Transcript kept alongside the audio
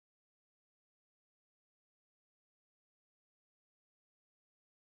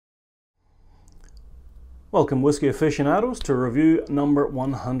Welcome Whiskey Aficionados to review number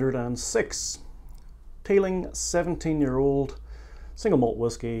 106. Teeling 17-year-old single malt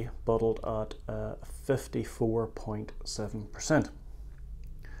whiskey bottled at 54.7%.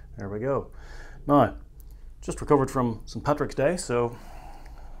 There we go. Now, just recovered from St. Patrick's Day, so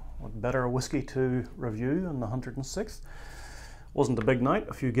what better whiskey to review on the 106th? Wasn't a big night,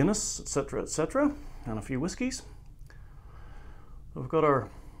 a few Guinness, etc., and a few whiskies. We've got our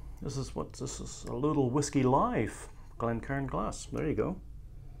This is a little whiskey live Glencairn glass. There you go.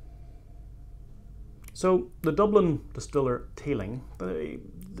 So the Dublin distiller Teeling, they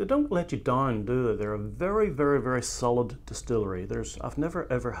don't let you down, do they? They're a very solid distillery. I've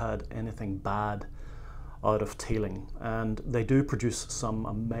never ever had anything bad out of Teeling, and they do produce some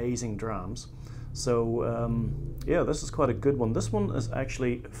amazing drams. So yeah, this is quite a good one. This one is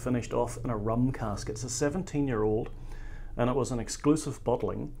actually finished off in a rum cask. It's a 17-year-old, and it was an exclusive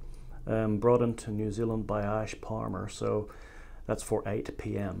bottling. Brought into New Zealand by Ash Palmer, so that's for 8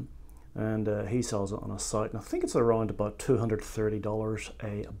 p.m. and he sells it on a site, and I think it's around about $230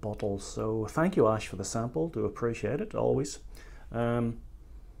 a bottle. So thank you, Ash, for the sample. Do appreciate it always. You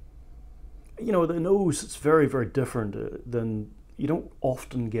know, the nose, it's very different than, you don't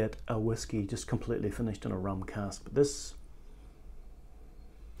often get a whiskey just completely finished in a rum cask, but this,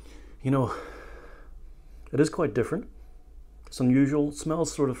 you know, it is quite different. It's unusual. It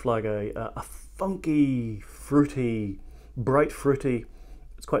smells sort of like a funky, fruity, bright fruity.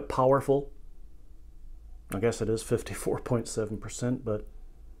 It's quite powerful. I guess it is 54.7%, but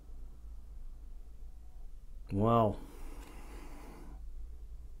wow.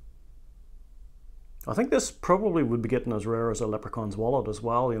 I think this probably would be getting as rare as a leprechaun's wallet as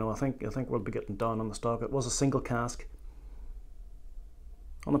well. You know, I think we'll be getting down on the stock. It was a single cask.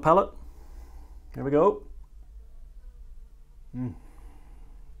 On the palate. Here we go. Well,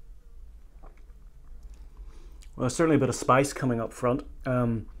 there's certainly a bit of spice coming up front.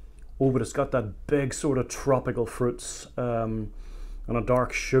 Oh, but it's got that big sort of tropical fruits and a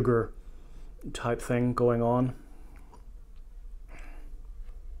dark sugar type thing going on.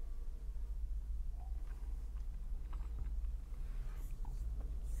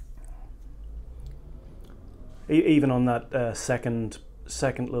 Even on that second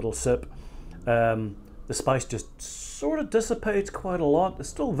little sip, the spice just sort of dissipates quite a lot. It's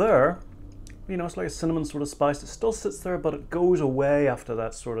still there, you know, it's like a cinnamon sort of spice. It still sits there, but it goes away after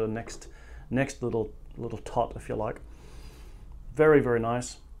that sort of next little tot, if you like. Very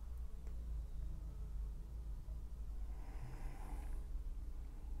nice.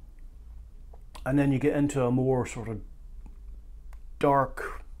 And then you get into a more sort of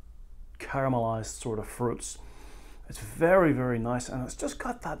dark caramelized sort of fruits. It's very nice, and it's just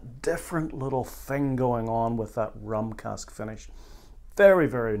got that different little thing going on with that rum cask finish.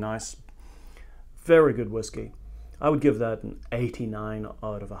 Very nice. Very good whiskey. I would give that an 89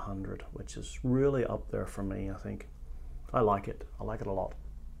 out of 100, which is really up there for me, I think. I like it. I like it a lot.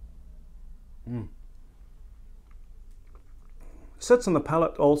 Sits on the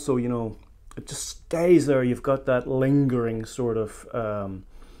palate also, you know, it just stays there. You've got that lingering sort of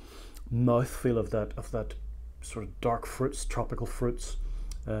mouthfeel of that sort of dark fruits, tropical fruits.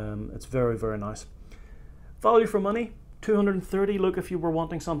 It's very nice. Value for money, $230. Look, if you were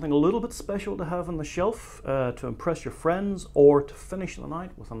wanting something a little bit special to have on the shelf to impress your friends, or to finish the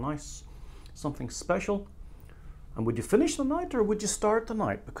night with a nice something special. And would you finish the night, or would you start the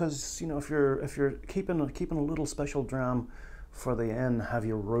night? Because, you know, if you're keeping a little special dram for the end, have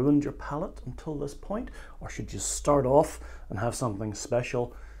you ruined your palate until this point, or should you start off and have something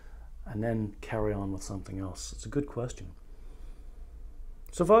special and then carry on with something else? It's a good question.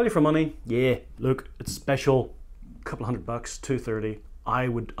 So value for money, yeah, look, it's special, a couple $100, $230. I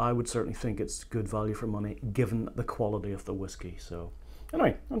would certainly think it's good value for money given the quality of the whiskey. So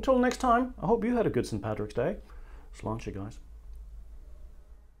anyway, until next time, I hope you had a good St. Patrick's Day. Slán, you guys.